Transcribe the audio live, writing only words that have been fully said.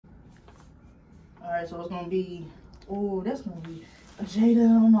All right, so it's gonna be. Oh, that's gonna be Jada.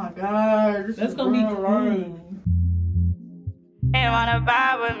 Oh my God, That's gonna be clean. Ain't wanna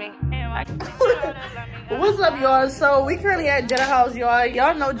vibe with me. What's up, y'all? So we currently at Jetta house, y'all.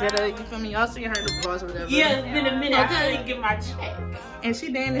 Y'all know Jetta. You feel me? Y'all seen her in the vlogs or whatever. Yeah, it's been a minute. Okay. I didn't get my check. And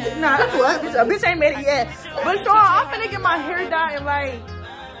she dancing. Nah, what? A bitch ain't made it yet. But y'all, I'm finna get my hair done and like,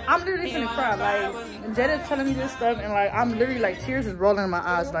 I'm literally finna cry. Like, Jetta's telling me this stuff and like, I'm literally like, tears is rolling in my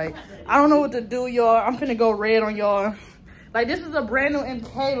eyes. Like, I don't know what to do, y'all. I'm finna go red on y'all. Like, this is a brand new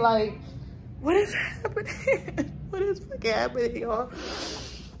MK. Like, what is happening? What is fucking happening, y'all?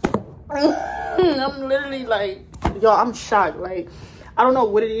 I'm literally like, y'all, I'm shocked. Like, I don't know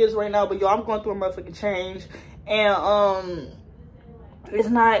what it is right now, but y'all, I'm going through a motherfucking change. And,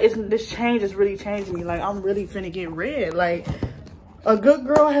 this change is really changing me. Like, I'm really finna get red. Like, a good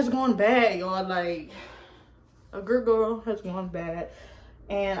girl has gone bad, y'all. Like, a good girl has gone bad.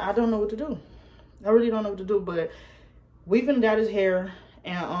 And I don't know what to do. I really don't know what to do, but we finna dye his hair.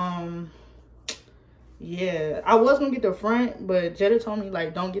 And, yeah, I was gonna get the front, but Jetta told me,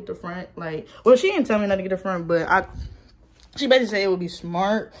 like, don't get the front. Like, well, she didn't tell me not to get the front, but she basically said it would be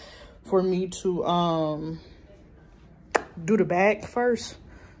smart for me to, do the back first.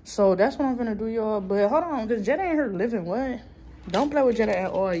 So that's what I'm gonna do, y'all. But hold on, because Jetta ain't here living. What? Don't play with Jetta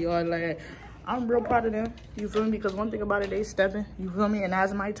at all, y'all. Like, I'm real proud of them. You feel me? Because one thing about it, they stepping. You feel me? And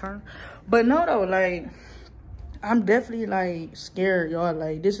that's my turn. But no, though, like, I'm definitely, like, scared, y'all.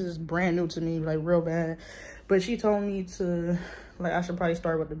 Like, this is brand new to me, like, real bad. But she told me to, like, I should probably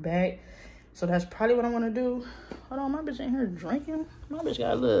start with the back. So that's probably what I'm gonna do. Hold on, my bitch ain't here drinking. My bitch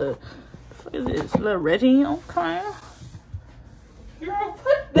got a little, what is this? A little Reggie on kind. Girl,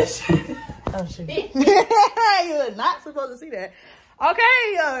 put this shit. Oh, shit. You're not supposed to see that. Okay,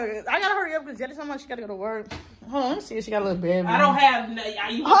 I gotta hurry up because Jetta told me she gotta go to work. Hold on, let me see if she got a little baby. I don't have no.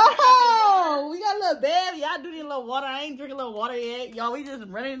 Oh, we got a little baby. Y'all do need a little water. I ain't drinking a little water yet. Y'all, we just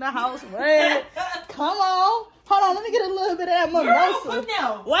running in the house. Wait, come on. Hold on, let me get a little bit of that mimosa.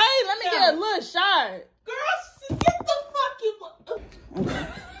 No. Wait, let me get a little shot. Girl, get the fucking.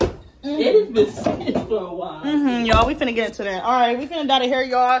 It has been sitting for a while. Y'all, we finna get into that. All right, we finna dye the hair,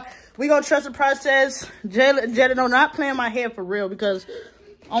 y'all. We gonna trust the process. Jetta, no, not playing my hair for real because,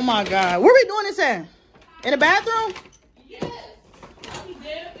 oh my God. Where we doing this at? In the bathroom? Yes. I'll be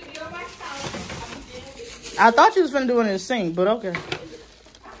there with you on my couch. I thought you was finna do it in the sink, but okay.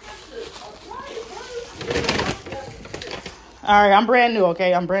 All right, I'm brand new,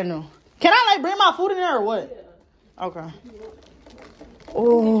 okay? I'm brand new. Can I, like, bring my food in there or what? Okay.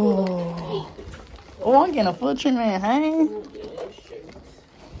 Oh. Oh, I'm getting a foot treatment, hey?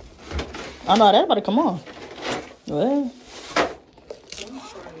 Oh, no, that's about to come on. What?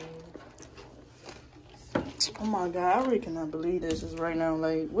 Oh, my God. I really cannot believe this is right now.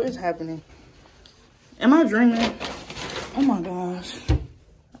 Like, what is happening? Am I dreaming? Oh, my gosh.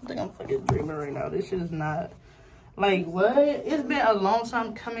 I think I'm fucking dreaming right now. This shit is not... Like, what? It's been a long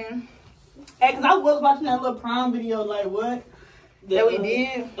time coming. Hey, because I was watching that little prom video, like, what? That we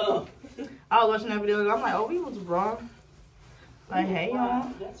did. I was watching that video, and I'm like, oh, we was wrong. Like, hey, y'all.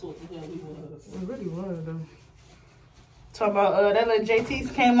 That's what the hell we was. It really was, though. Talking about, that little JT's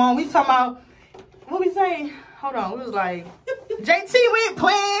came on. We talking about, what we say? Hold on, we was like, JT, we ain't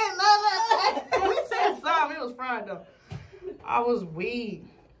playing. No. We said something. It was fried, though. I was weak.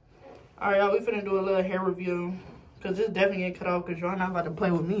 All right, y'all, we finna do a little hair review. Because this definitely get cut off because y'all not about to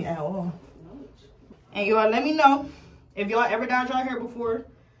play with me at all. And y'all, let me know if y'all ever dyed y'all hair before.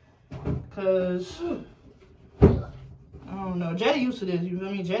 Because... I don't know. Jetta used to this. You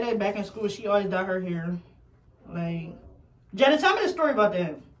feel me? Jetta back in school, she always dyed her hair. Like, Jetta, tell me the story about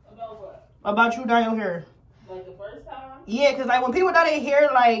that. About what? About you dyeing your hair. Like the first time? Yeah, because like when people dye their hair,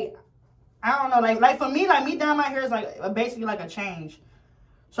 like, I don't know. Like for me, like me dyeing my hair is like basically like a change.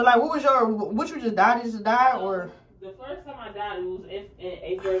 So like, what you just dyed? Just dye or? The first time I dyed, it was in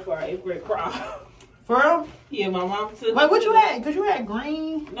 8th grade for our 8th grade prom. For real? Yeah, my mom took. Wait, what you had? Because you had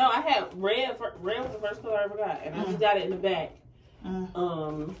green. No, I had red. Red was the first color I ever got, and I just got it in the back. I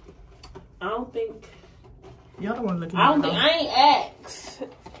don't think. Y'all don't want to look at I don't think I ain't asked to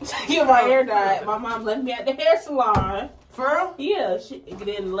get my hair dyed. My mom left me at the hair salon. For real? Yeah.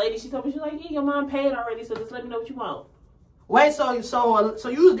 Then the lady, she told me, she's like, yeah, your mom paid already, so just let me know what you want. Wait, so you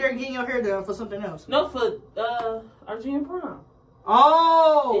was there getting your hair done for something else? No, for our junior prom.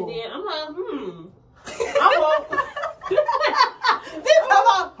 Oh. And then I'm like, I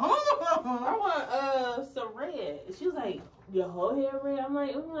want some red. She was like, your whole hair red? I'm like,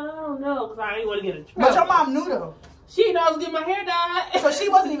 I don't know, because I ain't want to get a trouble. But your mom knew though. She didn't know I was getting my hair dyed. So she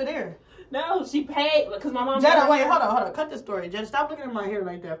wasn't even there. No, she paid because my mom. Jada, wait, hold on. Cut this story. Jada, stop looking at my hair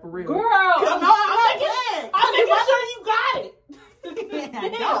like that for real. Girl, I'm making sure you got it. I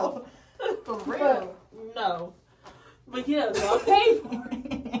know. For real. No. But yeah, so I paid for it.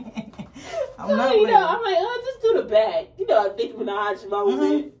 I'm so, not I'm like, just do the back. I Nicki Minaj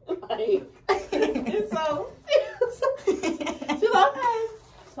moment. And so she's like, okay.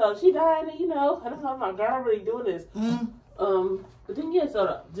 So she died, and I don't know if my girl really doing this. But then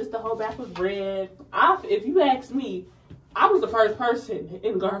so just the whole back was red. If you ask me, I was the first person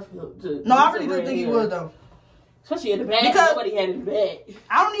in Garfield to. No, I really do think you was though. Especially in the bag. Because nobody had in the bag.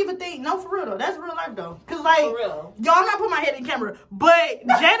 I don't even think for real though. That's real life though. Cause like, for real. Yo, I'm not putting my head in camera, but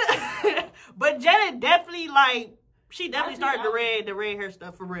Jada definitely she definitely started the red hair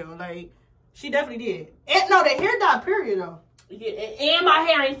stuff for real. Like, she definitely did. And no, the hair dye period though. Yeah, and my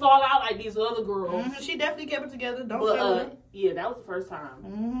hair ain't fall out like these other girls. She definitely kept it together. Don't feel it. Yeah, that was the first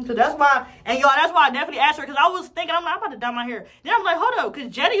time. So that's why, and y'all, that's why I definitely asked her, because I was thinking, I'm about to dye my hair. Then I'm like, hold up,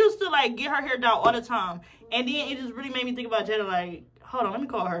 because Jada used to get her hair done all the time, and then it just really made me think about Jada. Like, hold on, let me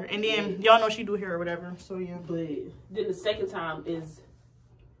call her, and then y'all know she do hair or whatever. So yeah. But then the second time is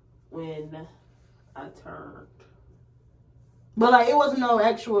when I turned. But it wasn't no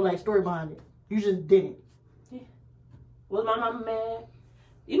actual story behind it. You just did it. Was my mama mad?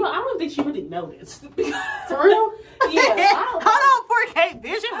 I don't think she really noticed. For real? Yeah. Hold on, 4K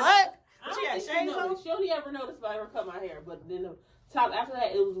vision. What? She had shades on? She only ever noticed if I ever cut my hair. But then the time after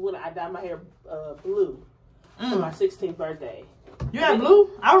that, it was when I dyed my hair blue for my 16th birthday. You had blue?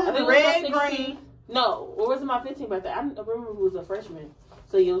 I remember red, green. No, it wasn't my 15th birthday. I remember it was a freshman.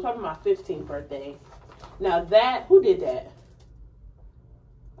 So it was probably my 15th birthday. Now who did that?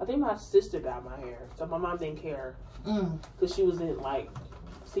 I think my sister dyed my hair. So my mom didn't care. Because she was in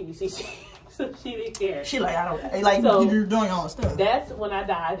CBCC, so she didn't care. She I don't so you're doing all the stuff. That's when I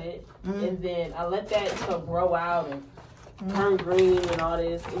dyed it, and then I let that grow out and turn green and all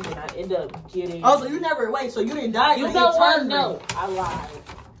this, and then I end up getting. Oh, so you never so you didn't dye? You know what? No, I lied.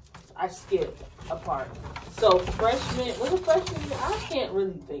 I skipped a part. So freshman year? I can't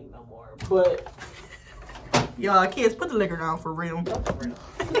really think no more, but. Y'all, kids, put the liquor down for real. Put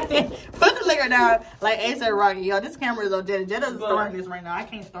the liquor down like A$AP Rocky. Y'all, this camera is on Jada. Jada's starting this right now. I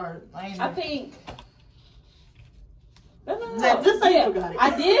can't start. I think. Just say you forgot it.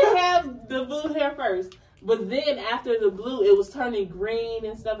 I did have the blue hair first, but then after the blue, it was turning green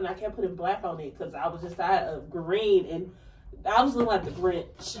and stuff, and I kept putting black on it because I was just tired of green, and I was looking like the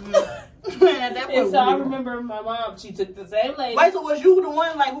Grinch. And so I remember my mom, she took the same lady. Wait, so was you the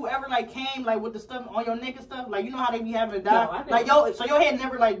one whoever came with the stuff on your neck and stuff? You know how they be having to dye? No, so your head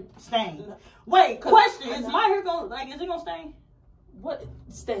never stained. No. Wait, question, is my hair is it gonna stain? What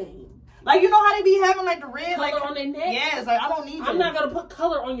stain? You know how they be having the red color on their neck? Yes, I don't need I'm not gonna put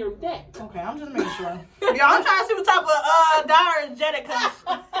color on your neck. Okay, I'm just making sure. Yeah, I'm trying to see what type of dye Jada,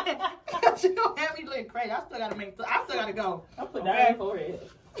 cause she gonna have me look crazy. I still gotta go. I'll put dye on your forehead.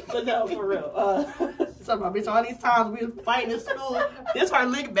 But no, for real. Something about bitch. All these times we was fighting in school. This her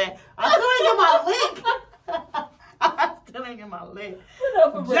lick back. I still ain't get my lick. I still ain't get my lick.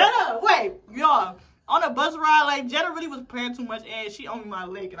 No, for real. Jada, wait, y'all. On a bus ride, Jada really was playing too much, and she owned my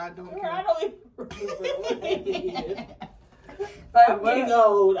leg, and I don't care. I don't even remember what that is. I'm getting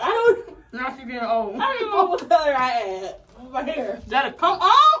old. Now she getting old. I don't even know what color I had. My hair. Jada, come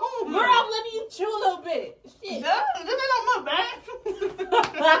on! Girl, I'm letting you chew a little bit. Shit. Jada, this ain't on my back.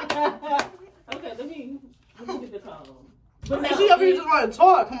 Okay, let me get the comb. But now, she over here just want to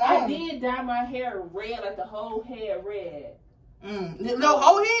talk. Come on. I did dye my hair red, the whole head red. The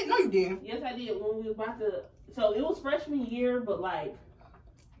whole head? No, you didn't. Yes, I did when we was about to. So it was freshman year, but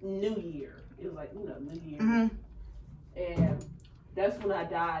New Year. It was New Year. And that's when I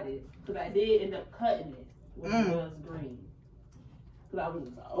dyed it. Because I did end up cutting it when it was green. Because I was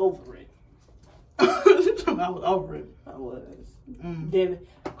over it. I was over it. I was. Then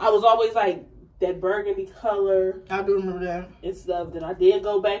I was always that burgundy color. I do remember that. And stuff. Then I did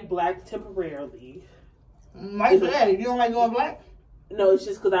go back black temporarily. Why for that? You don't like going black? No, it's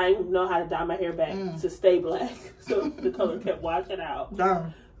just because I didn't know how to dye my hair back to stay black. So the color kept washing out.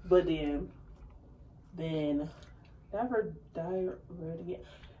 Darn. But then never dye red again.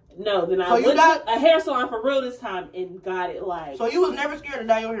 No, then I went to a hair salon for real this time and got it So you was never scared to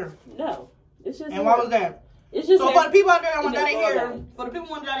dye your hair? No. It's just. And why was that? It's just. So for the people out there that want to dye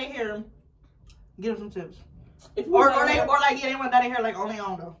their hair, give them some tips. They want to dye their hair on their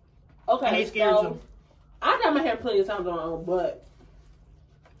own though. Okay. And they scared too. I got my hair plenty of times on my own, but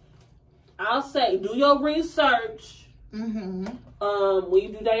I'll say do your research. When you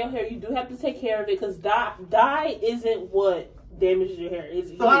do dye your hair, you do have to take care of it because dye isn't what damages your hair.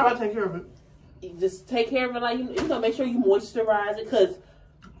 It's so how do I take care of it? You just take care of it, like, you know, make sure you moisturize it, because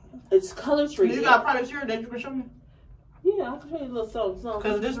it's color treated. You got products here that you can show me? Yeah, I can show you a little something.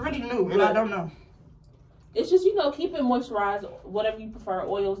 Because this is really new, and I don't know. It's just, you know, keep it moisturized, whatever you prefer,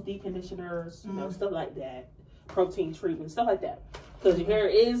 oils, deep conditioners, you know, stuff like that. Protein treatment, stuff like that. Because your hair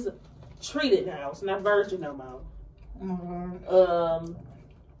is treated now. It's not virgin no more.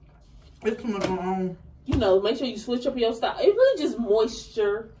 It's too much going on. You know, make sure you switch up your style. It really just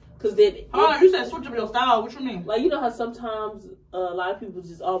moisture. Because then... you said switch up your style. What you mean? Like, you know how sometimes a lot of people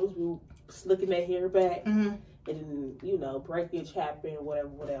just always be slicking their hair back. And then, you know, breakage happen,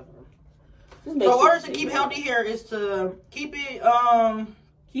 whatever. So orders to keep healthy hair is to keep it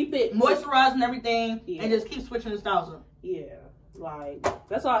moisturized and everything, and just keep switching the styles up. Yeah, like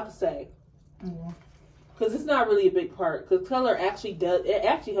that's all I have to say. Because it's not really a big part. Because color actually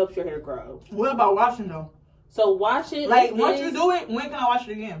helps your hair grow. What about washing though? So wash it. Like once you do it, when can I wash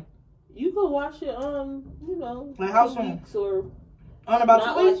it again? You can wash it. You know, like how soon? Or on about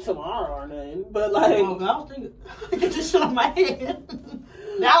not 2 weeks? like tomorrow or nothing, but like. Oh, I was thinking get this shit on my head.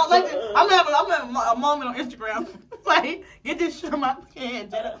 Now, like, I'm having a moment on Instagram. Like, get this shit on my head.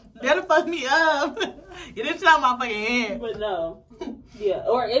 That'll fuck me up. Get this shit on my fucking head. But no. Yeah.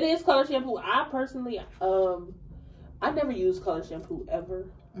 Or it is color shampoo. I personally, I never use color shampoo ever.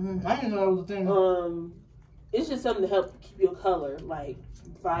 I didn't know that was a thing. It's just something to help keep your color, like,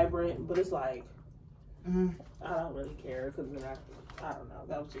 vibrant. But it's like, I don't really care. Because I don't know.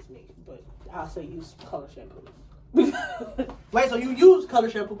 That was just me. But I'll say use color shampoo. Wait, so you used color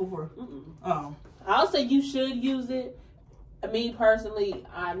shampoo before? Oh. I'll say you should use it. Me personally,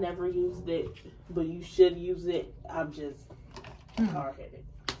 I never used it, but you should use it. I'm just hard-headed.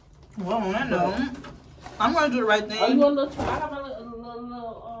 Well, I know. I'm gonna do the right thing. Oh, you want a little try? I got a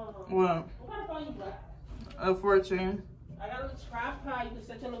little what? What kind of phone you got? 14. I got a little tripod. You can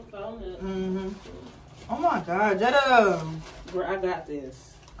set your little phone up. Oh my God, Jetta. Bro, I got this.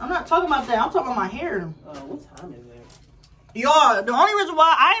 I'm not talking about that. I'm talking about my hair. What time is it? Y'all, the only reason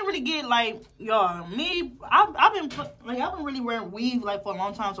why I ain't really get like I've been really wearing weave like for a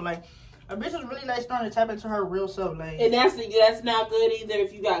long time. So like, a bitch is really like starting to tap into her real self. Like, and that's not good either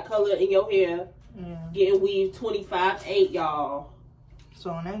if you got color in your hair. Yeah. Getting weave 25/8, y'all. So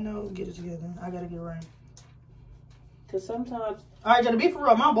on that note, get it together. I gotta get right. Cause sometimes. All right, to be for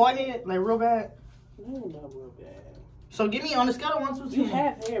real, my boy head like real bad. No, not real bad. So give me on the scale of 1 to 10. You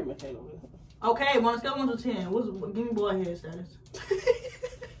have hair, Michaela. Okay, on the scale of 1 to 10, give me boy hair status.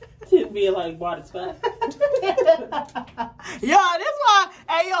 10 being like body spot. Yo, this why,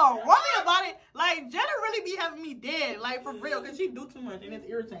 hey yo, one thing about it, like Jenna really be having me dead, like for real, cause she do too much and it's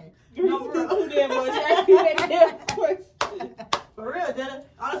irritating. No, for real. Too damn much. Ask you that damn question. For real, Jenna,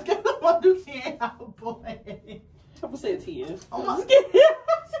 on the scale of 1 to 10, I'm boy. I'm gonna say 10. Oh my God.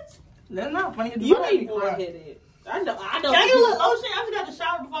 That's not funny. You ain't bald-headed. I know. Can I get a little lotion? I just got to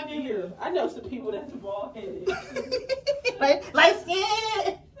shower before I get here. I know some people that's bald-headed. like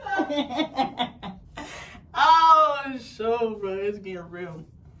skin. Oh, sure, bro. It's getting real.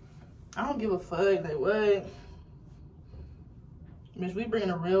 I don't give a fuck. Like, what? Miss, we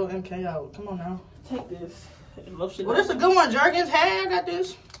bringing a real MK out. Come on now. Take this. Lotion. Well, this a good one. Jergens. Hey, I got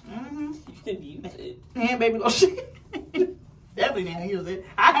this. You can use it. Hand baby lotion. Definitely didn't use it.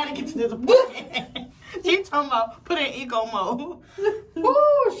 I had to get to this point. She talking about put in eco mode.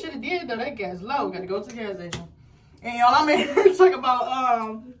 Ooh, shit, it did though. That gas low. Got to go to the gas station. And y'all, I'm in here talking about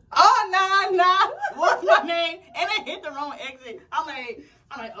what's my name? And I hit the wrong exit. I'm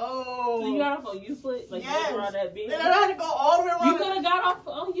like, oh. So you got off on Euclid? Like, yes. around that bitch? Then I had to go all the way around. You could have got off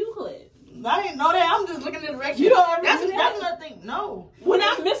on Euclid. I didn't know that. I'm just looking in the direction. You don't That's another thing. No. When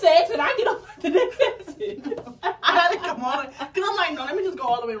I miss the exit, I get off the next exit. I had to come all the way. Because I'm like, no, let me just go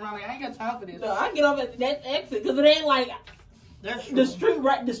all the way around. Like, I ain't got time for this. No, I get off at the next exit because it ain't like that's true. the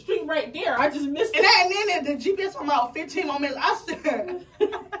street right there. I just missed it. And then the GPS on about 15 more minutes. I said,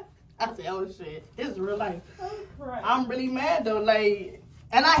 oh shit. This is real life. Right. I'm really mad though. Like,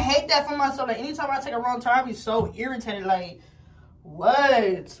 and I hate that for myself. Like, anytime I take a wrong turn, I be so irritated. Like,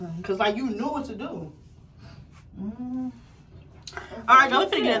 what? Because, like, you knew what to do. All right, y'all,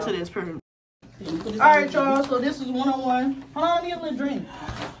 let's get into this. Period. All right, y'all. So this is 101. Hold on, I need a little drink.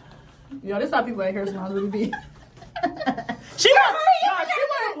 Yo, this how people at hair salons really be. She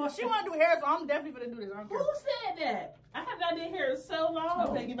want to do hair, so I'm definitely gonna do this. I don't care. Who said that? I have not did hair in so long.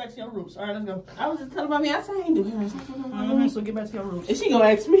 Okay, get back to your roots. All right, let's go. I was just telling mommy I said I ain't do hair. So get back to your roots. And she gonna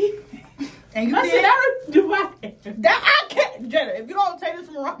ask me. And you I said I don't do my hair. That I can't, Jenna. If you don't take this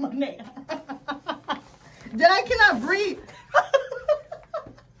from around my neck, then I cannot breathe.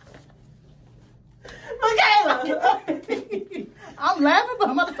 Michaela. I'm laughing, but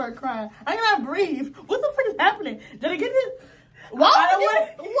I'm about to start crying. I cannot breathe. What the frick is happening? Did I get this?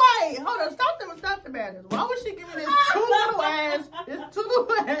 Why? Wait, hold on. Stop the madness. Why would she give me this two little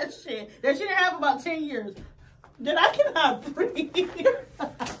ass shit that she didn't have about 10 years? Then I cannot breathe.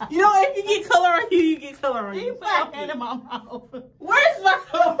 You know, if you get color on you get color on you. Keep my hand in my mouth. Where's my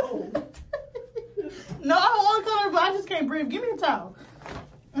phone? No, I don't want color, but I just can't breathe. Give me a towel.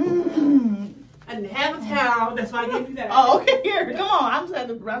 I didn't have a towel. That's why I gave you that. Oh, okay. Here, come on. I'm just had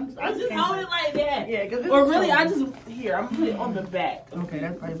to. I just hold it like that. Yeah, because. Or really, I just here. I'm gonna put it on the back. Okay,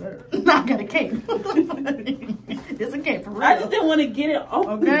 that's probably better. I got a cape. It's a cape for real. I just didn't want to get it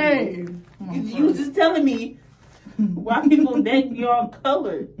open. Okay. You was just telling me why people neck y'all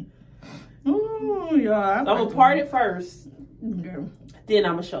colored. Ooh, yeah. I'm gonna part it first. Okay. Then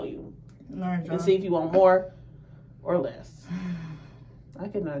I'm gonna show you. All right, and see if you want more or less. I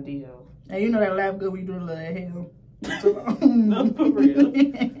cannot deal. Hey, you know that laugh good when you do a little hell. No, for real.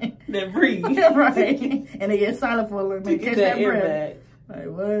 Then breathe. Right. And they get silent for a little bit. Catch that air back. Like,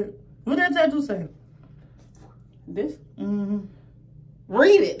 what? What did that tattoo say? This? Mm-hmm.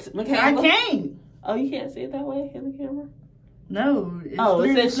 Read it. Okay. I can't. Oh, you can't see it that way in the camera? No. It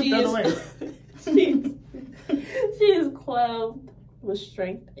says she is... she is clothed with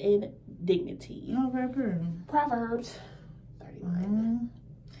strength and dignity. Okay, good. Proverbs 31.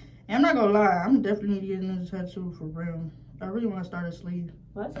 And I'm not gonna lie, I'm definitely getting this tattoo for real. I really want to start a sleeve.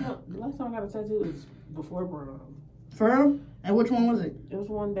 Last time I got a tattoo was before prom. For real? And which one was it? It was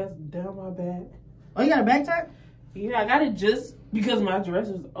one that's down my back. Oh, you got a back tat? Yeah, I got it just because my dress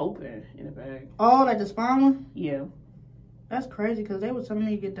was open in the back. Oh, like the spine one? Yeah. That's crazy because they were telling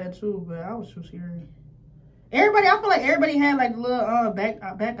me to get that too, but I was too scared. Everybody, I feel like everybody had like the little back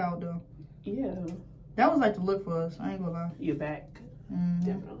out though. Yeah. That was like the look for us. I ain't gonna lie. Your back.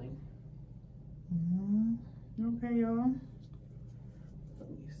 Definitely. Okay, y'all. Let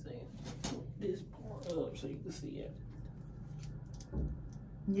me see. Put this part up so you can see it.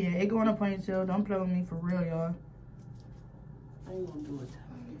 Yeah, it going a ponytail. Don't play with me for real, y'all. I ain't gonna do it.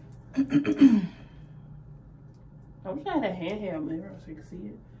 I wish I had a handheld mirror so you can see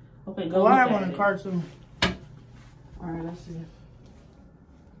it. Okay, go. I have one in the car too. Alright, let's see.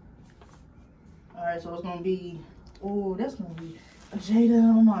 Alright, so it's gonna be. Oh, that's gonna be. Jada,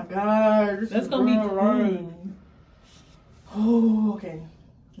 oh my god. That's gonna be cool. Oh, okay.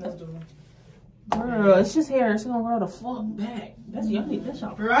 Let's do it. Girl, it's just hair. It's gonna grow the fuck back. That's yummy. That's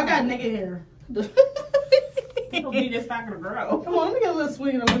y'all. Girl, I got nigga hair. It's gonna be this not gonna grow. Come on, let me get a little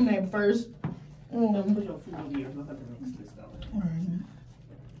swing of the lemonade first. Put your food over here. We'll have to mix this though.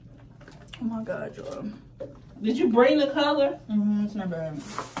 Oh my god, y'all. Did you bring the color? It's not bad.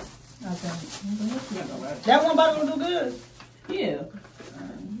 Okay. That one bottle gonna do good? Yeah.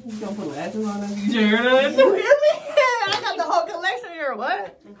 You gonna put lashes on it? You hear me? I got the whole collection here.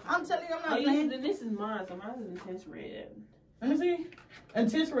 What? I'm telling you, I'm not playing. Then this is mine, so mine is intense red. Let me see.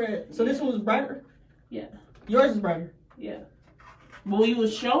 Intense red. So this one was brighter? Yeah. Yours is brighter? Yeah. But when you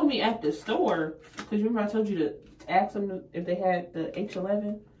was showing me at the store, because remember I told you to ask them if they had the H11,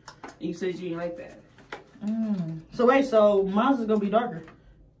 and you said you didn't like that. So wait, so mine's is gonna be darker?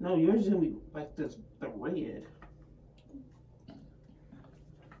 No, yours is gonna be like this, the red.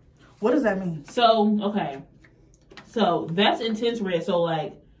 What does that mean? So, okay. So, that's intense red. So,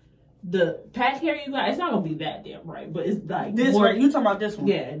 like, the pack hair you got, it's not going to be that damn bright. But it's like this more... Right? You talking about this one?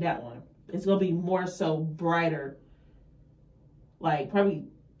 Yeah, that one. It's going to be more so brighter. Like, probably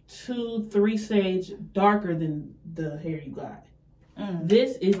 2-3 shades darker than the hair you got.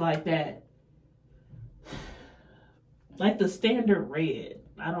 This is like that. Like the standard red.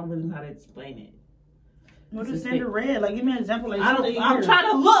 I don't really know how to explain it. What's the standard red? Like, give me an example. Like, I'm trying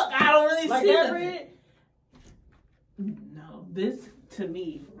to look. I don't really like see that red. No, this to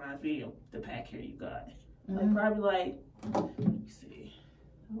me reminds me of the pack hair you got. Like probably like, let me see.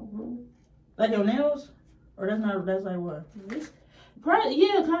 Like your nails, or that's not. That's like what? Probably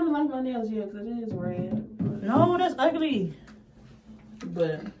yeah, kind of like my nails. Yeah, because it is red. But, no, that's ugly.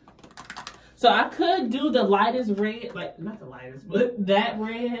 But. So I could do the lightest red, like not the lightest, but that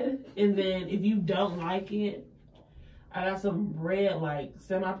red. And then if you don't like it, I got some red like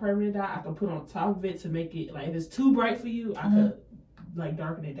semi-permanent dye I can put on top of it to make it like if it's too bright for you, I could like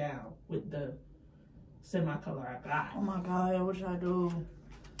darken it down with the semi-color I got. Oh my god, what should I do?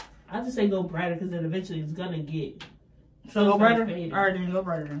 I just say go brighter because then eventually it's gonna get. So go brighter. All right, then go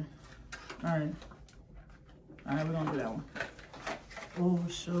brighter. Then. All right, we're gonna do that one. Oh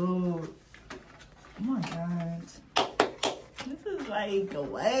shoot. Oh my god. This is like a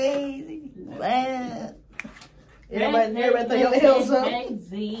lazy. Everybody throw your heels up.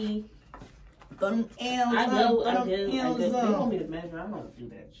 Throw them M's I know, up. I do. They want me to measure. I don't do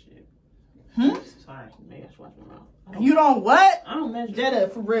that shit. Sorry, maybe I should watch my mouth. You don't what? I don't measure. Jetta,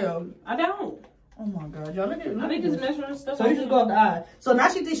 for real. I don't. Oh my God, y'all, look at I think it's measuring stuff. So you just go up the eye. So now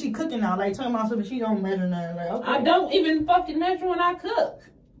she thinks she cooking now, like talking about something she don't measure nothing. Like, okay. I don't even fucking measure when I cook.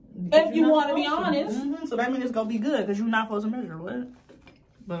 If you want to be honest. So that means it's gonna be good because you're not supposed to measure, what?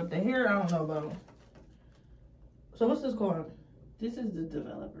 But the hair, I don't know about. So what's this called? This is the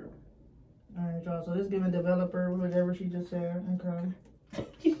developer. All right, y'all. So this giving developer whatever she just said. Okay.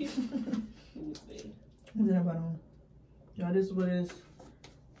 Let me see. Y'all, this is what it's.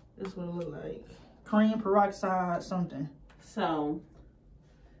 This is what it look like. Cream peroxide something. So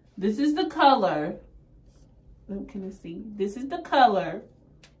this is the color. Look, can you see? This is the color.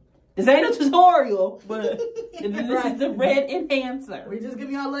 This ain't a tutorial, but this is the red enhancer. We just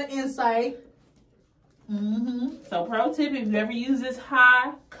giving y'all a little insight. So pro tip, if you ever use this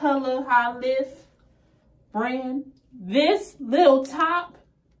high color, high lift brand, this little top,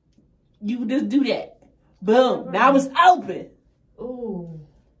 you just do that. Boom. Now it's open. Ooh.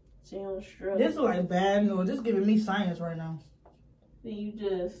 This is like bad news. This is giving me science right now. Then you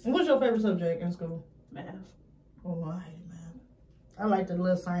just... What's your favorite subject in school? Math. Oh, I hate math. I like the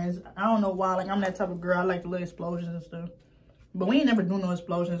little science. I don't know why. Like, I'm that type of girl. I like the little explosions and stuff. But we ain't never do no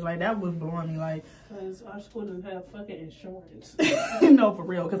explosions. Like, that was blowing me. Like, because our school doesn't have fucking insurance. No, for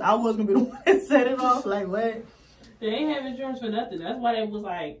real. Because I was going to be the one that set it off. Like, what? They ain't have insurance for nothing. That's why they was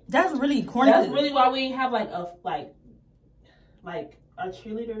like... That's really corny. That's really why we ain't have, like, a... Like our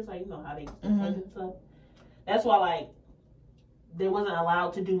cheerleaders, like, you know how they and stuff. That's why, like, they wasn't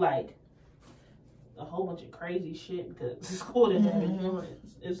allowed to do, like, a whole bunch of crazy shit because the school didn't have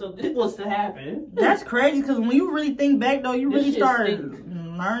insurance. And so this was to happen. That's crazy because when you really think back, though, you really start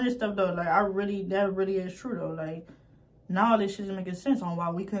learning stuff, though. Like, that really is true, though. Like, now this shit is making sense on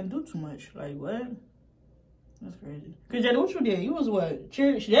why we couldn't do too much. Like, what? That's crazy. Because Jada, what you did? You was what?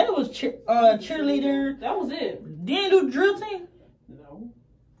 Jada was cheerleader. That was it. Didn't do drill team? No.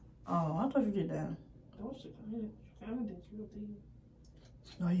 Oh, I thought you did that. That was kind of did drill team.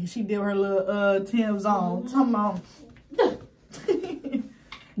 Oh yeah, she did her little Tim's on. Talking about.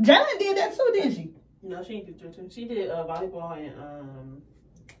 Jalen did that too, didn't she? No, she didn't do drill team. She did volleyball and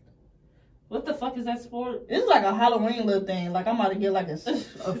what the fuck is that sport? It's like a Halloween little thing. Like I'm about to get like a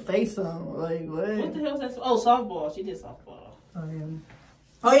face on. Like what? What the hell is that? Oh, softball. She did softball. Oh yeah.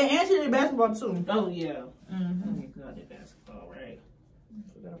 Oh yeah, and she did basketball too. Oh yeah. I did basketball, right?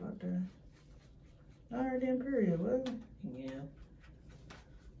 I forgot about that. Alright then, period. What? Yeah.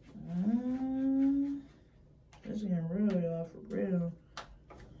 This is getting real, y'all, for real.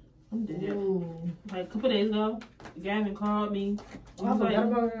 I'm dead. Like a couple days ago, Gavin called me. I forgot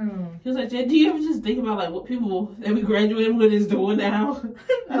about him. He was like, Jay, do you ever just think about like what people that we graduated with is doing now?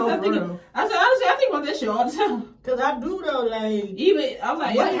 No, I said, honestly, I think about that shit all the time. Cause I do though, like I was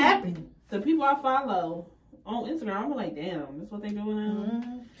like, what happened? The people I follow on Instagram, I'm like, damn, that's what they doing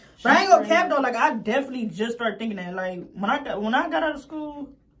now. But I ain't gonna cap though, like I definitely just started thinking that. Like when I got out of school,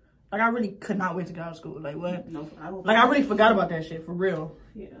 like I really could not wait to get out of school. Like what? No, I really forgot about that shit for real.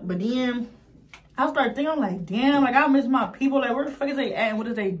 Yeah. But then I started thinking, I'm like, damn, like I miss my people. Like where the fuck is they at and what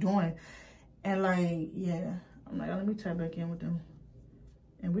is they doing? And like, yeah. I'm like, let me tap back in with them.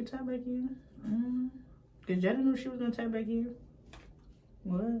 And we tap back in. Cause Jada knew she was gonna tap back in.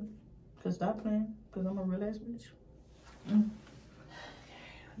 What? Cause stop playing. Cause I'm a real ass bitch.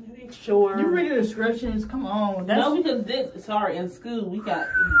 Make sure. You read the descriptions? Come on. No, because in school we got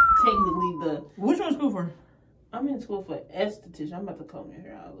technically the. What you in school for? I'm in school for esthetician. I'm about to comb your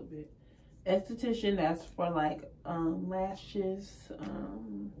hair out a little bit. Esthetician, that's for like lashes,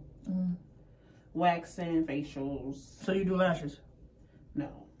 waxing, facials. So you do lashes? No,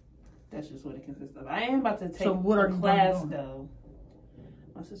 that's just what it consists of. I am about to take a class though.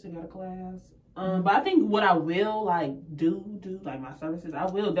 My sister got a class. But I think what I will like do like my services, I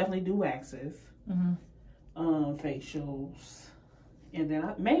will definitely do waxes, facials, and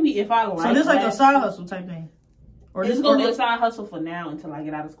then maybe if I like. So this like a side hustle type thing, or it's gonna be a side hustle for now until I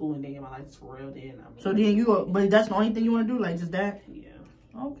get out of school and then get my license for real. Then but that's the only thing you want to do, like just that. Yeah.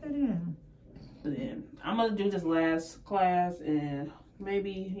 Okay then. Then I'm gonna do this last class, and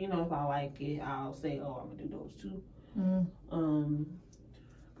maybe if I like it, I'll say, oh, I'm gonna do those too.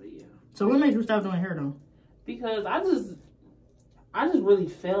 But yeah. So what made you stop doing hair though? Because I just really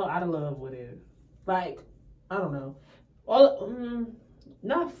fell out of love with it. Like, I don't know.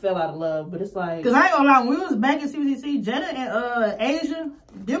 Not fell out of love, but it's like... Because I ain't gonna lie, when we was back in CCC, Jada and Asia,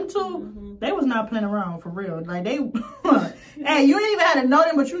 them two, they was not playing around for real. Like, they... hey, you ain't even had to know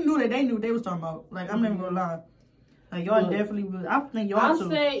them, but you knew that they knew what they was talking about. Like, I'm not even gonna lie. Like, y'all definitely was. I think y'all I'll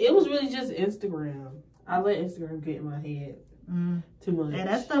say it was really just Instagram. I let Instagram get in my head too much. And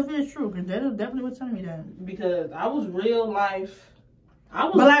that stuff is true, because that definitely was telling me that. Because I was real life.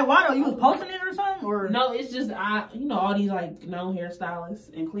 But like, why though? You was posting it or something? Or no, it's just all these like known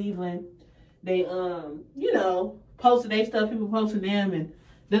hairstylists in Cleveland. They posted their stuff. People posting them and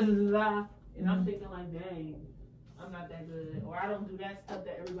da. And I'm thinking like, dang, I'm not that good, or I don't do that stuff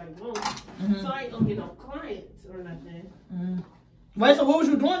that everybody wants. So I ain't gonna get no clients or nothing. Wait, so what was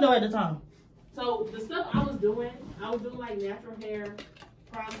you doing though at the time? So the stuff I was doing like natural hair,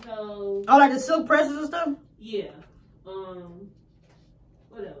 pronto. Oh, like the silk presses and stuff? Yeah.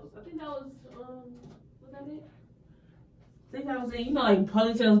 What else? I think that was was that it? I think that was it. Like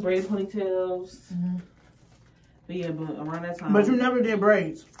ponytails, braided ponytails. But yeah, but around that time. But you never did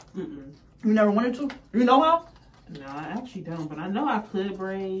braids. You never wanted to? You know how? No, I actually don't. But I know I could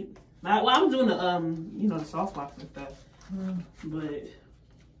braid. I was doing the the soft locks and stuff.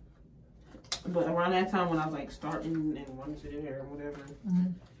 But around that time when I was like starting and wanted to do hair or whatever,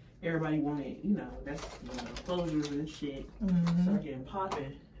 everybody wanted, that's closures and shit. Start getting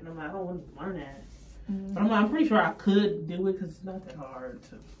popping. And I'm like, I don't want to learn that. But I'm pretty sure I could do it because it's not that hard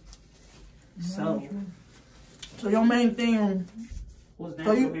to sew. So your main thing was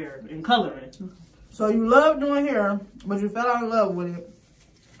natural hair and coloring. So you love doing hair, but you fell out in love with it.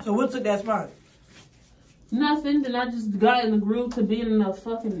 So what took that spot? Nothing. Then I just got in the groove to being a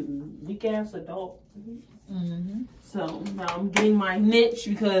fucking weak ass adult. So now I'm getting my niche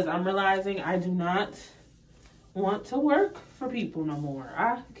because I'm realizing I do not want to work for people no more.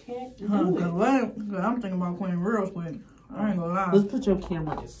 I can't do it. Cause I'm thinking about quitting real quick. I ain't gonna lie. Let's put your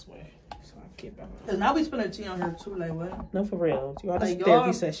camera this way so I can get back. Cause now we spending tea on here too. Like what? No, for real. You got a like,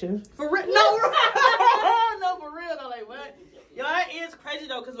 therapy session? For real? No, no, for real though. Like what? Yo, that is crazy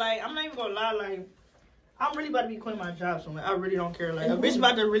though. Cause like I'm not even gonna lie. Like I'm really about to be quitting my job soon. Like, I really don't care. Like a bitch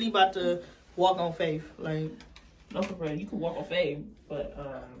about to walk on faith. Like no, for real. You can walk on faith, but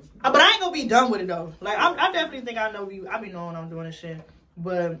I ain't gonna be done with it though. Like I definitely think I be knowing I'm doing this shit.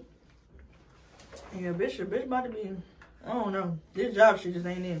 But yeah, bitch about to be. I don't know. This job shit just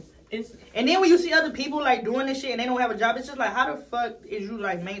ain't it. And then when you see other people like doing this shit and they don't have a job, it's just like, how the fuck is you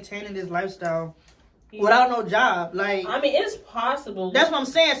like maintaining this lifestyle without no job? Like, I mean, it's possible. That's what I'm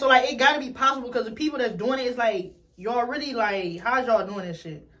saying. So like, it gotta be possible because the people that's doing it is like, y'all really like, how's y'all doing this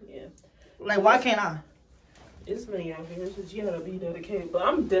shit? Yeah. Like, why can't I? It's me out here. It's just you gotta be dedicated. But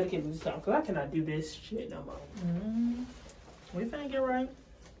I'm dedicated to this time because I cannot do this shit no more. We finna get right.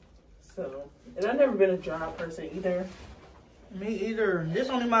 So, and I've never been a job person either. Me either. This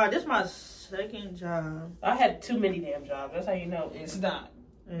my second job. I had too many damn jobs. That's how you know it's not.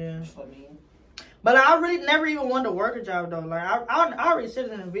 Yeah. For me. But I really never even wanted to work a job though. Like I already said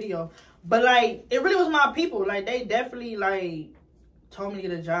it in the video. But like it really was my people. Like they definitely like told me to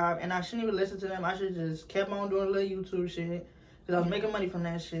get a job, and I shouldn't even listen to them. I should just kept on doing a little YouTube shit because I was making money from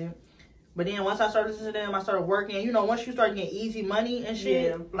that shit. But then once I started listening to them, I started working. You know, once you start getting easy money and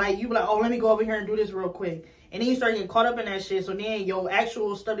shit, like you be like, oh, let me go over here and do this real quick. And then you start getting caught up in that shit. So then your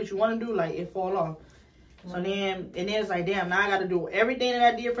actual stuff that you want to do, like it fall off. So then it's like, damn, now I got to do everything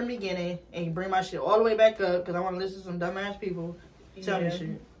that I did from the beginning and bring my shit all the way back up because I want to listen to some dumbass people tell me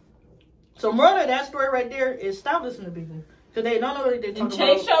shit. So moral of that story right there is stop listening to people. Because they don't know what they're talking about.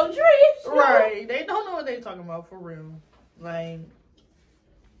 Chase your dreams. Right. They don't know what they're talking about for real. Like,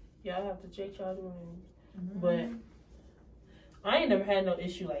 y'all have to chase y'all dreams. But I ain't never had no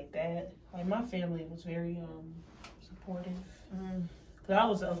issue like that. Like, my family was very supportive. Because I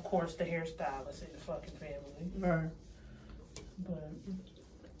was, of course, the hairstylist in the fucking family. Right.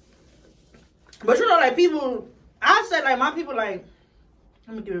 But you know, like, people, I said, like, my people, like,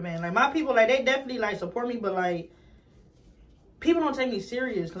 let me give it a man. Like, my people, like, they definitely, like, support me, but, like, people don't take me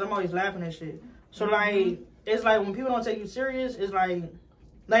serious because I'm always laughing at shit. So, like, it's like when people don't take you serious, it's like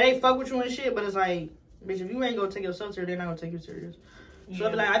they fuck with you and shit, but it's like, bitch, if you ain't gonna take yourself serious, they're not gonna take you serious. So,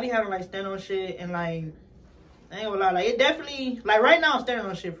 I be having, like, stand on shit and, like, I ain't gonna lie, like, it definitely, like, right now I'm standing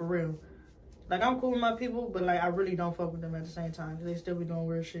on shit for real. Like, I'm cool with my people, but, like, I really don't fuck with them at the same time because they still be doing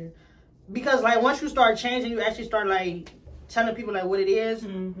weird shit. Because, like, once you start changing, you actually start, like, telling people like what it is,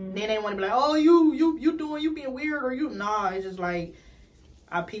 then they want to be like, oh, you being weird or you. Nah, it's just like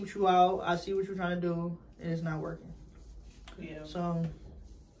I peeped you out, I see what you're trying to do, and it's not working. Yeah. So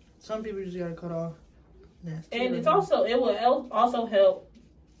some people just gotta cut off. And it's also it will also help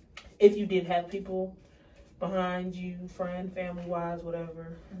if you did have people behind you, friend, family wise,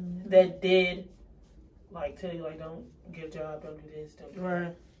 whatever, that did like tell you like don't get a job, don't do this, don't do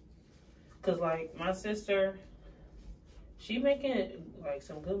that. Cause like my sister. she making like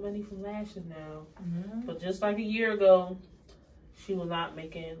some good money from lashes now. Mm-hmm. But just like a year ago, she was not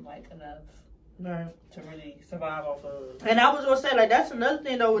making like enough. Right. To really survive off of. And I was gonna say, like, that's another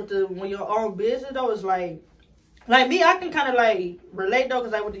thing though with when your own business though is like me, I can kind of like relate though,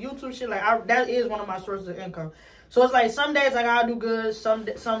 cause like with the YouTube shit, like that is one of my sources of income. So it's like some days like I'll do good, some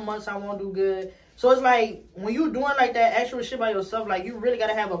months I won't do good. So it's like when you doing like that actual shit by yourself, like you really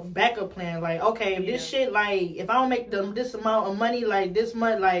gotta have a backup plan. Like, okay, if this shit, like if I don't make this amount of money like this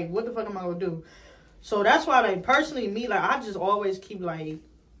month, like what the fuck am I gonna do? So that's why, like, personally me, like I just always keep like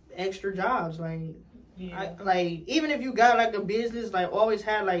extra jobs, like. Yeah. Like even if you got like a business, like always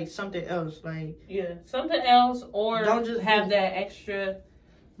have like something else, like something else, or don't just have that extra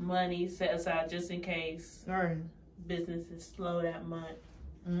money set aside just in case business is slow that month.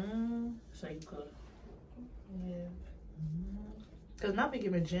 So you could, Cause not be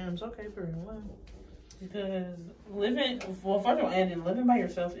giving gems, okay, pretty well. Because living by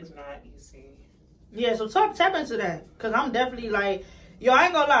yourself is not easy. Yeah, so tap into that, cause I'm definitely like. Yo, I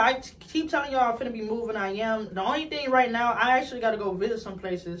ain't gonna lie. I keep telling y'all I'm finna be moving. I am. The only thing right now, I actually gotta go visit some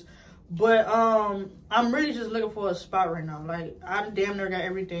places. But I'm really just looking for a spot right now. Like, I damn near got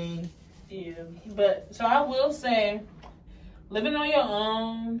everything. Yeah. But, so I will say, living on your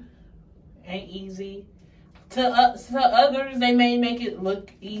own ain't easy. To others, they may make it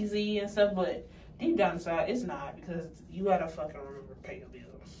look easy and stuff. But deep down inside, it's not. Because you gotta fucking remember to pay your bills.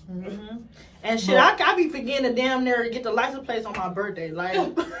 Mm-hmm. And shit, I be forgetting to damn near get the license plates on my birthday. Like,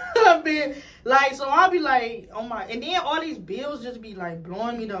 I mean, like, so I'll be like, on my, and then all these bills just be like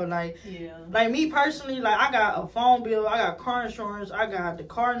blowing me though. Like, like me personally, like I got a phone bill, I got car insurance, I got the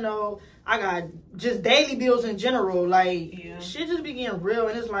car note, I got just daily bills in general. Like, shit just be getting real,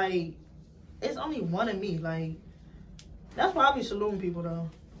 and it's like, it's only one of me. Like, that's why I be saluting people though.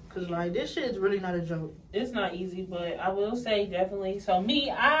 Cause like this shit is really not a joke. It's not easy, but I will say definitely. So me,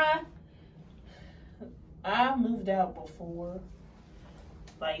 I moved out before.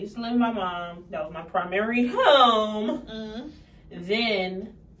 Like I used to live with my mom. That was my primary home. Mm-hmm.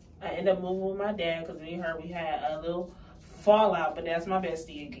 Then I ended up moving with my dad because me and her we had a little fallout. But that's my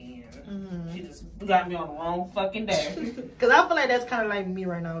bestie again. Mm-hmm. She just got me on the wrong fucking day. Cause I feel like that's kind of like me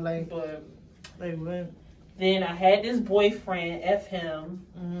right now. Like, but like what? Then I had this boyfriend, F him.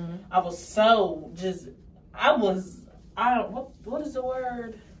 Mm-hmm. I was so just, what is the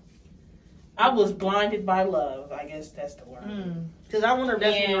word? I was blinded by love. I guess that's the word. Because I wonder if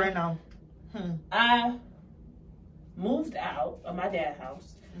that's me right now. I moved out of my dad's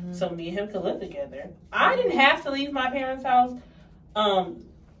house so me and him could live together. I didn't have to leave my parents' house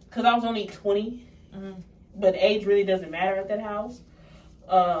because I was only 20. But age really doesn't matter at that house.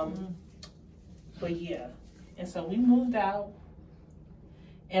 But yeah. And so we moved out.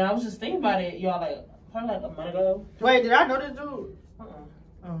 And I was just thinking about it, y'all, like, probably like a month ago. Wait, did I know this dude?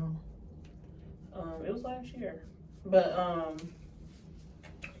 It was last year. But,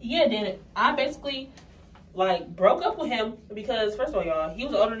 yeah, then I basically, like, broke up with him because, first of all, y'all, he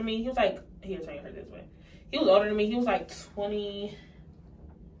was older than me. He was like, here, turn your head this way. He was older than me. He was like 20,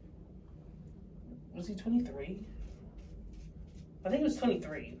 was he 23? I think he was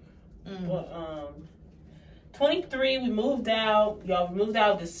 23. But, 23, we moved out. Y'all, we moved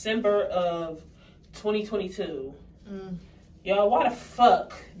out December of 2022. Y'all, why the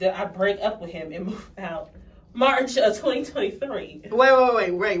fuck did I break up with him and move out March of 2023?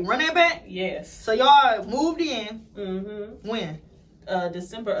 Wait. Run that back? Yes. So y'all moved in. When?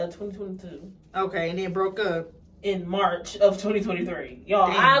 December of 2022. Okay, and then broke up in March of 2023.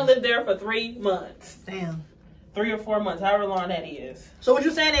 Y'all, I lived there for 3 months. Damn. 3 or 4 months, however long that is. So what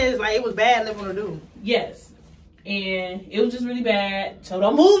you're saying is, like, it was bad living with a dude? Yes. And it was just really bad. So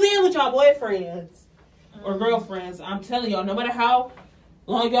don't move in with y'all boyfriends or girlfriends. I'm telling y'all, no matter how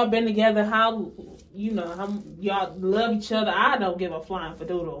long y'all been together, how y'all love each other, I don't give a flying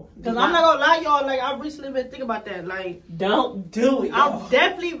fadoodle. Because I'm not gonna lie, y'all, like, I've recently been thinking about that. Like, don't do it, y'all. I'm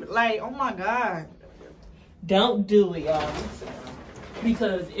definitely, like, oh my God. Don't do it, y'all.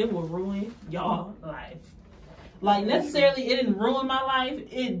 Because it will ruin y'all life. Like, necessarily, it didn't ruin my life.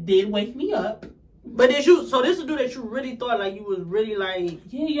 It did wake me up. But so this is a dude that you really thought, like, you was really, like...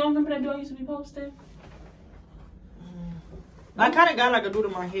 Yeah, you don't remember that dude I used to be posting? I kind of got, like, a dude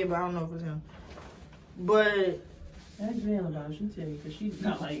in my head, but I don't know if it's him. But... That's real about it. She tell you, because she's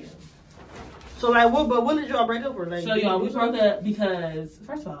not like him. So, like, what did y'all break up for? Like, so, y'all, we broke up because,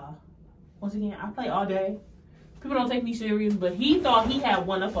 first of all, once again, I play all day. People don't take me serious, but he thought he had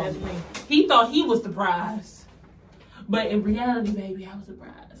one up on me. He thought he was the prize. But in reality, baby, I was the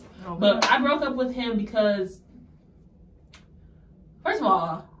prize. Okay. But I broke up with him because, first of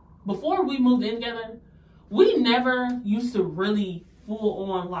all, before we moved in together, We never used to really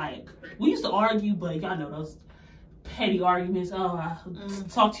full on, like, we used to argue, but y'all know those petty arguments. Oh, I'll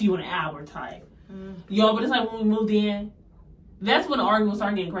talk to you in an hour type. Yo, but it's like when we moved in, that's when the arguments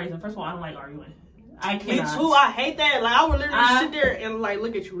started getting crazy. First of all, I don't like arguing. I cannot. Me too. I hate that. Like, I would literally sit there and, like,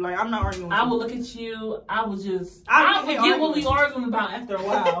 look at you. Like, I'm not arguing with you. I would look at you. I would just... I forget what we arguing about after a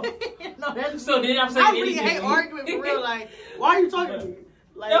while. No, that's... So then I'm saying I really hate arguing for real. Like, why are you talking to me?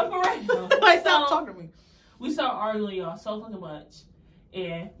 Like, no, for real. Like, stop talking to me. We started arguing, y'all, so fucking much.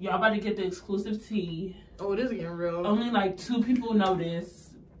 And y'all about to get the exclusive tea. Oh, this is getting real. Only, like, 2 people know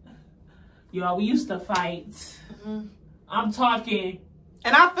this. Y'all, we used to fight. I'm talking...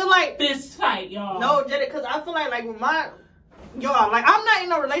 And I feel like this fight, y'all. No, Jada, because I feel like with my y'all, like I'm not in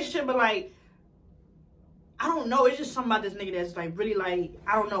no relationship, but like I don't know. It's just something about this nigga that's like really like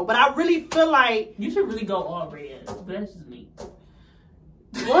I don't know, but I really feel like you should really go all red. But that's just me.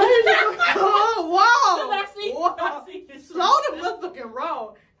 What is it? Oh, whoa! I see Slow the motherfucking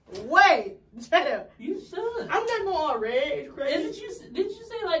roll. Wait, Jada. You should. I'm not going all red. It's crazy. Didn't you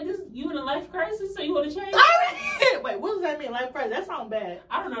say like this? You in a life crisis, so you want to change? Wait, what does that mean? Life crisis? That sounds bad.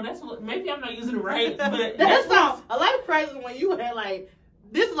 I don't know. That's what. Maybe I'm not using it right, but that sounds a life crisis when you had like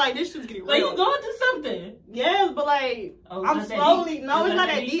this shit's getting real. Like you going through something. Yes, but like I'm slowly. No, it's not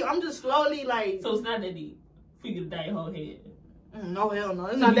that deep. I'm just slowly like. So it's not that deep for you to dye your whole head. No, hell no.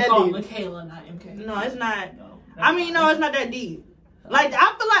 It's so not that deep. Michaela, not MK. No, it's not. No, I mean, no, it's not that deep. Like,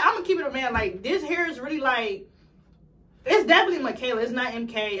 I feel like I'm gonna keep it a man. Like, this hair is really like, it's definitely Michaela. It's not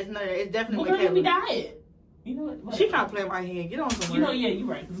MK. It's definitely Michaela. We're gonna be dying. You know what? She trying to play my head. Get on somewhere. You know, yeah, you're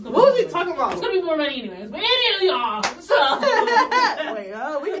right. What was he talking about? It's gonna be more money anyways. But anyway, y'all. So wait,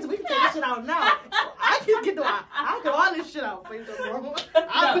 we can take this shit out now. I'll get all this shit out for you, bro.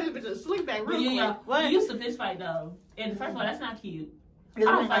 I'll put this bitch in a slick back real quick. Yeah. What? We used to fist fight though, and first of all, that's not cute. I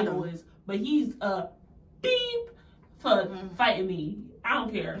don't fight boys, but he's beep for fighting me. I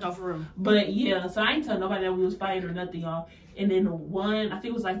don't care. No, for real. But yeah, so I ain't tell nobody that we was fighting or nothing, y'all. And then I think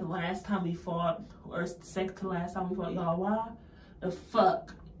it was like the last time we fought, or second to last time we fought, y'all. Why the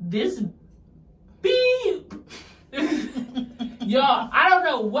fuck this beep? Y'all, I don't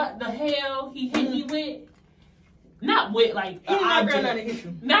know what the hell he hit me with. Not with like an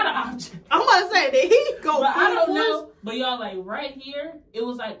object. Not an object. I'm about to say that he go. But I don't know. But y'all, like right here, it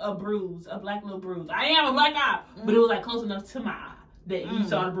was like a bruise, a black little bruise. I am a black eye, but it was like close enough to my eye that you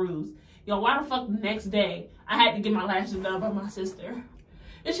saw the bruise. Yo, why the fuck the next day I had to get my lashes done by my sister?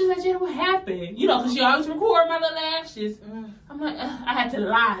 And she's like, Jada, what happened? You know, because she always record my little lashes. I'm like, I had to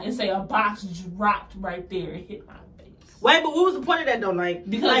lie and say a box dropped right there and hit my face. Wait, but what was the point of that though? Like,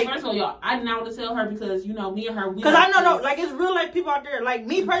 because like, first of all, y'all, I didn't know what to tell her because, you know, me and her. Because I know, like, it's real life people out there. Like,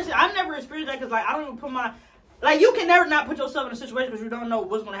 me personally, I never experienced that because, like, I don't even put my. Like, you can never not put yourself in a situation because you don't know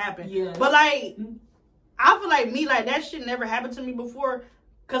what's going to happen. Yeah. But, like, I feel like me, like, that shit never happened to me before.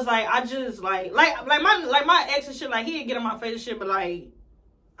 Because, like, I just, like my ex and shit, like, he'd get in my face and shit, but, like,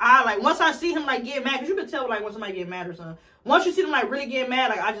 once I see him, like, get mad, because you can tell, like, when somebody get mad or something. Once you see them, like, really get mad,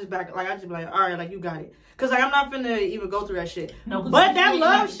 like, I just be like, all right, like, you got it. Because, like, I'm not finna even go through that shit. No, but that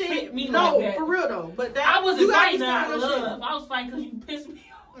love shit, no, like for real, though. But that, I wasn't fighting that love. I was fighting because you pissed me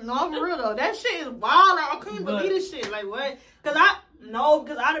off. No, for real, though. That shit is wild. Like, I couldn't believe this shit. Like, what? Because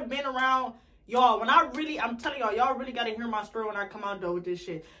I'd have been around, y'all, when I'm telling y'all really got to hear my story when I come out, though, with this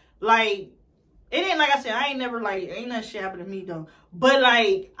shit. Like, it ain't, like I said, I ain't never, like, ain't that shit happen to me, though. But,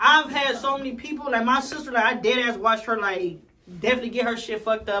 like, I've had so many people, like, my sister, like, I dead-ass watched her, like, definitely get her shit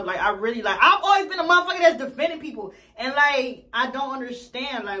fucked up. Like, I really, like, I've always been a motherfucker that's defending people. And, like, I don't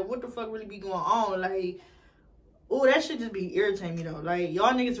understand, like, what the fuck really be going on. Like, ooh, that shit just be irritating me, though. Like,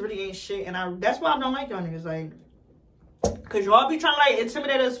 y'all niggas really ain't shit. And that's why I don't like y'all niggas, like, because y'all be trying to, like,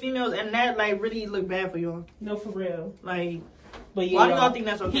 intimidate us females. And that, like, really look bad for y'all. No, for real. Like, but yeah, why do y'all think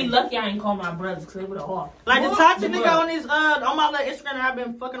that's okay? He lucky I ain't call my brothers because they would have off. Like, the toxic nigga on his, on my, like, Instagram that I've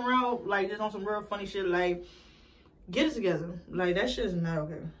been fucking around, like, just on some real funny shit, like, get it together. Like, that shit is not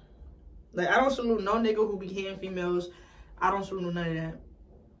okay. Like, I don't salute no nigga who be hitting females. I don't salute none of that.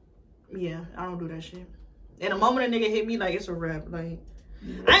 Yeah, I don't do that shit. And the moment a nigga hit me, like, it's a wrap. Like, I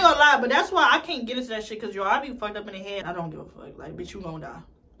ain't gonna lie, but that's why I can't get into that shit. Because, yo, I be fucked up in the head. I don't give a fuck. Like, bitch, you gonna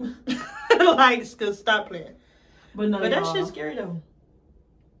die. Like, cause stop playing. But that shit's scary, though.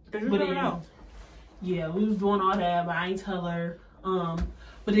 Because you never know. Yeah, we was doing all that, but I ain't tell her.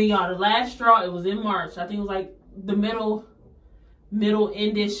 But then, y'all, the last straw, it was in March. I think it was, like, the middle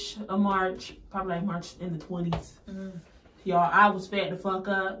endish of March, probably like March in the 20s. Y'all, I was fed the fuck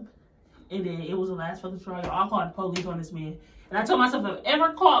up, and then it was the last fucking straw. Y'all, I called the police on this man, and I told myself if I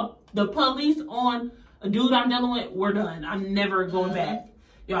ever called the police on a dude I'm dealing with, we're done. I'm never going back.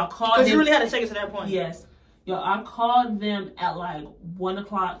 Y'all called. Because you really had to take it to that point. Yes. Yo, I called them at like 1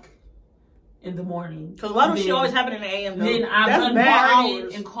 o'clock in the morning. Because why does she always happen in the AM though? Then I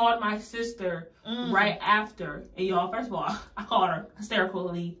bombarded and called my sister right after. And y'all, first of all, I called her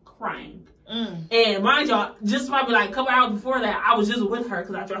hysterically crying. And mind y'all, just probably like a couple hours before that, I was just with her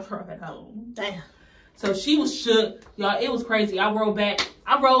because I dropped her off at home. Damn. So she was shook. Y'all, it was crazy. I rode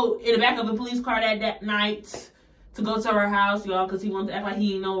in the back of a police car that night to go to her house, y'all, because he wanted to act like he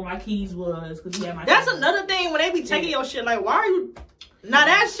didn't know where my keys was, because he had my That's keys. Another thing when they be taking your shit, like, why are you... Now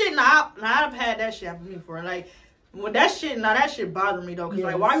that shit, I've had that shit happen to me before. Like, when that shit bothered me, though, because,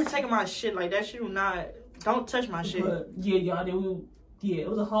 like, why are you taking my shit? Like, that shit don't touch my shit. But, yeah, y'all, it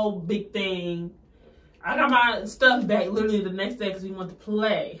was a whole big thing. I got my stuff back literally the next day because we wanted to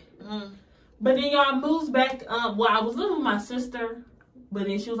play. But then y'all moved back. Well, I was living with my sister, but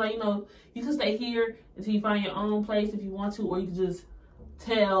then she was like, you can stay here until you find your own place if you want to, or you can just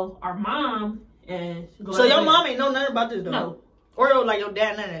tell our mom and go. So your mom ain't know nothing about this though? No. Or like your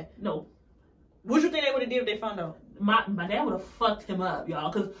dad, none of that? No. What you think they would have did if they found out? My dad would have fucked him up,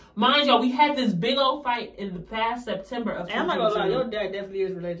 y'all. Because, mind y'all, we had this big old fight in the past September of 2022. I'm not gonna lie, your dad definitely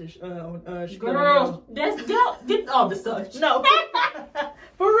is related to girl, get all the stuff. No.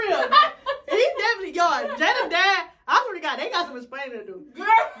 For real. He definitely, y'all, Jada's dad, I swear to God, they got some explaining to do. Girl.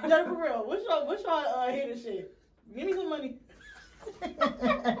 Jada, for real. What's y'all hidden shit? Give me some money. Let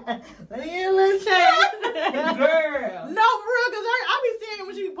me get a little change. Girl. No, for real, because I be seeing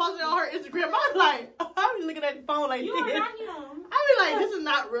when she be posting on her Instagram, I be looking at the phone like, you are not young. I be like, this is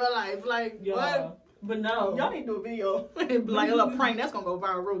not real life. Like, what? But no. Y'all need to do a video. Like a little prank. That's going to go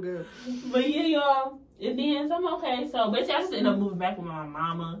viral real good. But yeah, y'all. And then, so I'm okay. So, basically, I just ended up moving back with my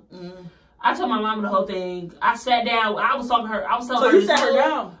mama. I told my mama the whole thing. I sat down. I was talking to her. I was telling her you sat her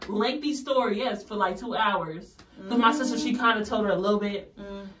down? Lengthy story, yes, for like 2 hours. Because my sister, she kind of told her a little bit.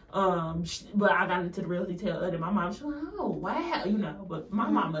 But I got into the real detail of it. My mom, she's like, oh, wow, but my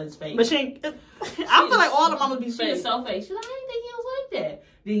mama is fake. But I feel like all the mamas be fake. She is so fake. She's like, I didn't think he was like that.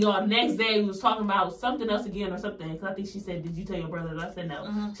 Then y'all, next day, we was talking about something else again or something. Because I think she said, did you tell your brother? And I said, no.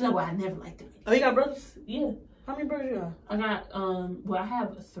 She's like, well, I never liked it. Oh, you got brothers? Yeah. How many brothers you got? I got, I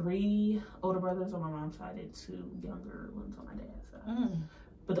have 3 older brothers on my mom's side and 2 younger ones on my dad's side.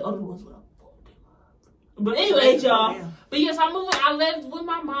 But the older ones were up. But anyway, y'all. But yes, I lived with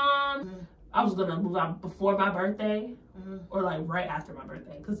my mom. I was going to move out before my birthday. Or like right after my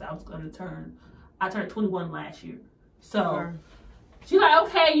birthday. Because I was going to I turned 21 last year. So, she's like,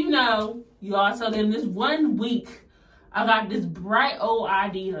 okay, y'all. So then this 1 week, I got this bright old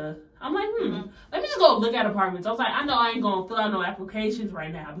idea. I'm like, let me just go look at apartments. I was like, I know I ain't going to fill out no applications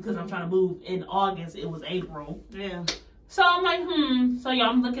right now because I'm trying to move in August. It was April. Yeah. So I'm like, So y'all,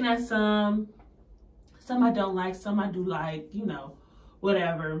 I'm looking at some I don't like, some I do like,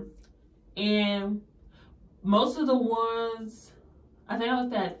 whatever. And most of the ones, I think I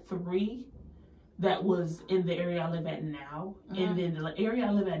looked at 3 that was in the area I live at now. And then the area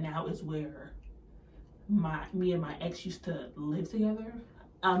I live at now is where me and my ex used to live together.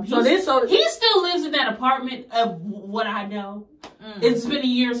 He still lives in that apartment of what I know. It's been a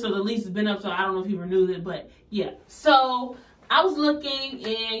year, so the lease has been up, so I don't know if he renewed it, but yeah. So I was looking,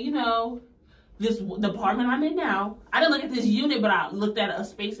 and the apartment I'm in now, I didn't look at this unit, but I looked at a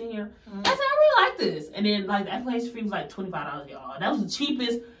space in here. I said, I really like this. And then like the application fee was like $25, y'all. That was the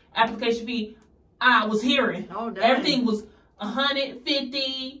cheapest application fee I was hearing. Oh, dang. Everything was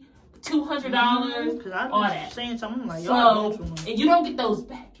 $150. $200, all that. Saying something like, and you don't get those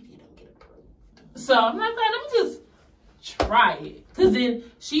back if you don't get approved. So I'm like, let me just try it. Because then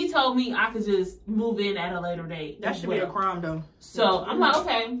she told me I could just move in at a later date. That should be a crime, though. So I'm like,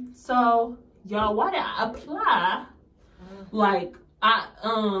 okay. So y'all, why did I apply? Like I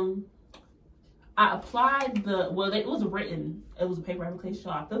applied it was written. It was a paper application,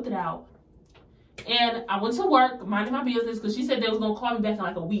 so I filled it out. And I went to work, minding my business, because she said they was going to call me back in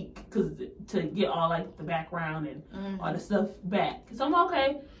like a week to get all like the background and all the stuff back. So I'm like,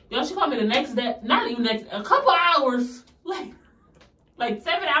 okay. Y'all, she called me the next day, a couple hours later. Like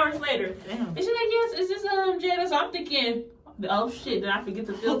 7 hours later. Damn. And she's like, yes, it's just Jada. So I'm thinking, oh shit, did I forget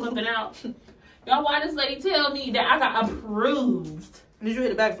to fill something out? Y'all, why this lady tell me that I got approved? Did you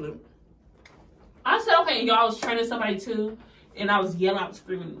hit a backflip? I said, okay, y'all, I was training somebody too. And I was yelling, I was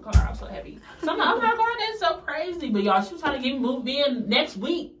screaming in the car. I was so happy. So I'm like, oh my God, that's so crazy. But y'all, she was trying to get me moved in next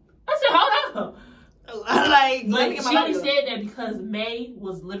week. I said, hold on. But she only said that because May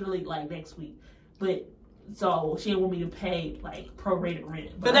was literally like next week. But so she didn't want me to pay like prorated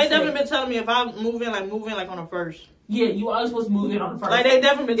rent. But they definitely been telling me if I move in like on the 1st. Yeah, you always supposed to move in on the 1st. Like they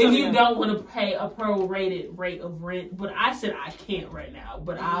definitely been telling me if you don't want to pay a prorated rate of rent. But I said I can't right now.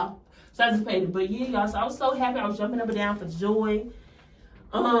 But So I just paid it. But yeah, y'all, so I was so happy. I was jumping up and down for joy.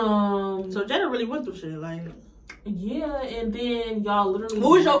 So Jada really went through shit, like. Yeah, and then y'all literally.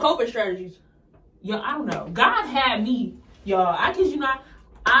 What was your coping strategies? Yo, I don't know. God had me, y'all. I kid you not.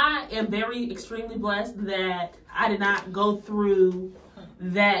 I am very extremely blessed that I did not go through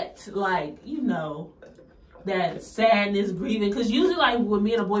that, like, you know, that sadness, grieving. Because usually, like, when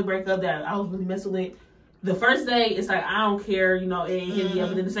me and a boy break up that I was really messing with, the first day, it's like, I don't care, you know, it ain't hit me up.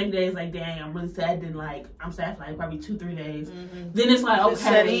 But then the second day, it's like, dang, I'm really sad. Then, like, I'm sad for, like, probably 2-3 days. Then it's like,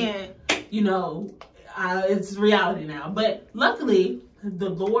 okay, you know, it's reality now. But luckily, the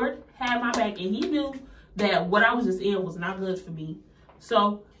Lord had my back, and he knew that what I was just in was not good for me.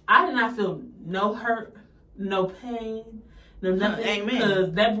 So I did not feel no hurt, no pain, no nothing. Amen.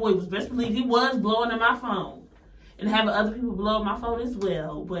 Because that boy was best believe he was blowing up my phone, and having other people blow up my phone as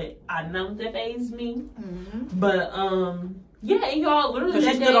well. But I know that fazed me. But yeah, and y'all literally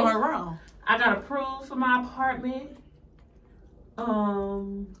that she stood on her ground. I got approved for my apartment.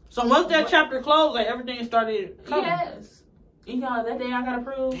 So once that chapter closed, like everything started coming. Yes. And y'all, that day I got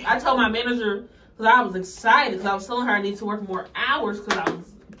approved. I told my manager, because I was excited, because I was telling her I need to work more hours because I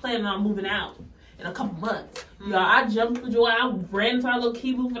was planning on moving out in a couple months. Y'all, I jumped for joy. I ran into our little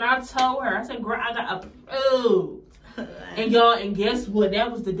key booth and I told her, I said, girl, I got approved. And y'all, and guess what?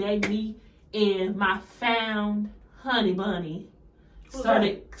 That was the day me and my found honey bunny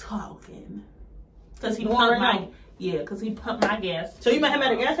started talking. Because he pumped my... Yeah, because he pumped my gas. So you met him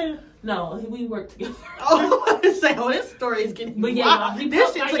at a gas station? No, we worked together. Oh, this story is getting. But yeah, he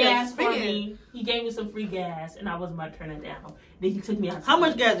pumped my gas for me. He gave me some free gas, and I wasn't about to turn it down. Then he took me out. How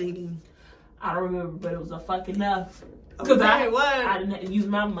much gas did he give you? I don't remember, but it was a fucking enough. Because I didn't have to use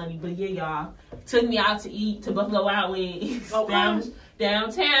my money. But yeah, y'all. Took me out to eat to Buffalo Wild Wings.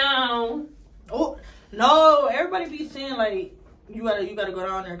 Downtown. Oh, no. Everybody be saying, like, you gotta go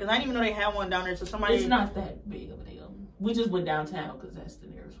down there. Because I didn't even know they had one down there. So somebody... It's not that big of a deal. We just went downtown because that's the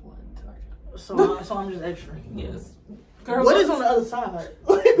nearest one to our job. So I'm just extra. Yes. Girl, what is on the other side?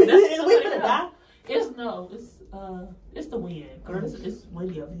 Is we gonna die? It's the wind. Girl, it's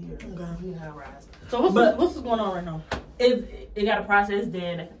windy over here. Okay. Rise. So what's going on right now? It got a process.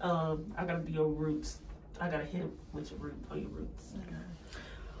 Then I gotta do your roots. I gotta hit it with your roots. Okay.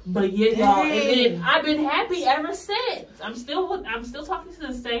 But yeah, y'all, and then I've been happy ever since. I'm still talking to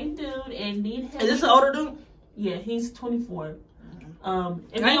the same dude and need him. Is this an older dude? Yeah, he's 24. And I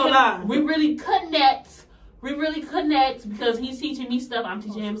ain't gonna lie. We really connect because he's teaching me stuff. I'm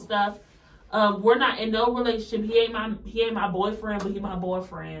teaching him stuff. We're not in no relationship. He ain't my boyfriend, but he's my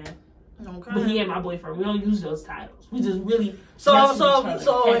boyfriend. Okay. But he ain't my boyfriend. We don't use those titles. We just really so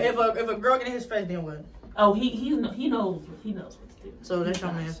if a girl get in his face, then what? Oh, he knows what to do. So that's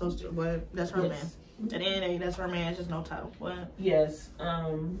your man. So that's her man. At the end of the day, that's her man. It's just no title. What? Yes.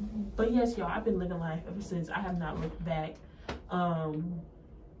 But yes, y'all, I've been living life ever since. I have not looked back.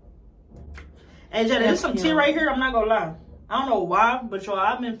 Hey, Jenna, there's some tea right here. I'm not gonna lie. I don't know why, but y'all,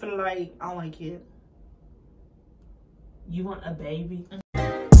 I've been feeling like I want a kid. You want a baby?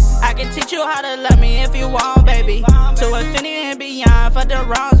 I can teach you how to love me if you want, baby. To infinity and beyond for the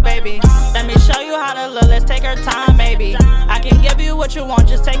wrongs, baby. Let me show you how to love, let's take our time, baby. I can give you what you want,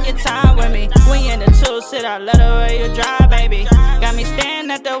 just take your time with me. When you're in the two-sit, I let the way you drive, baby. Got me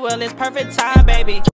standing at the wheel, it's perfect time, baby.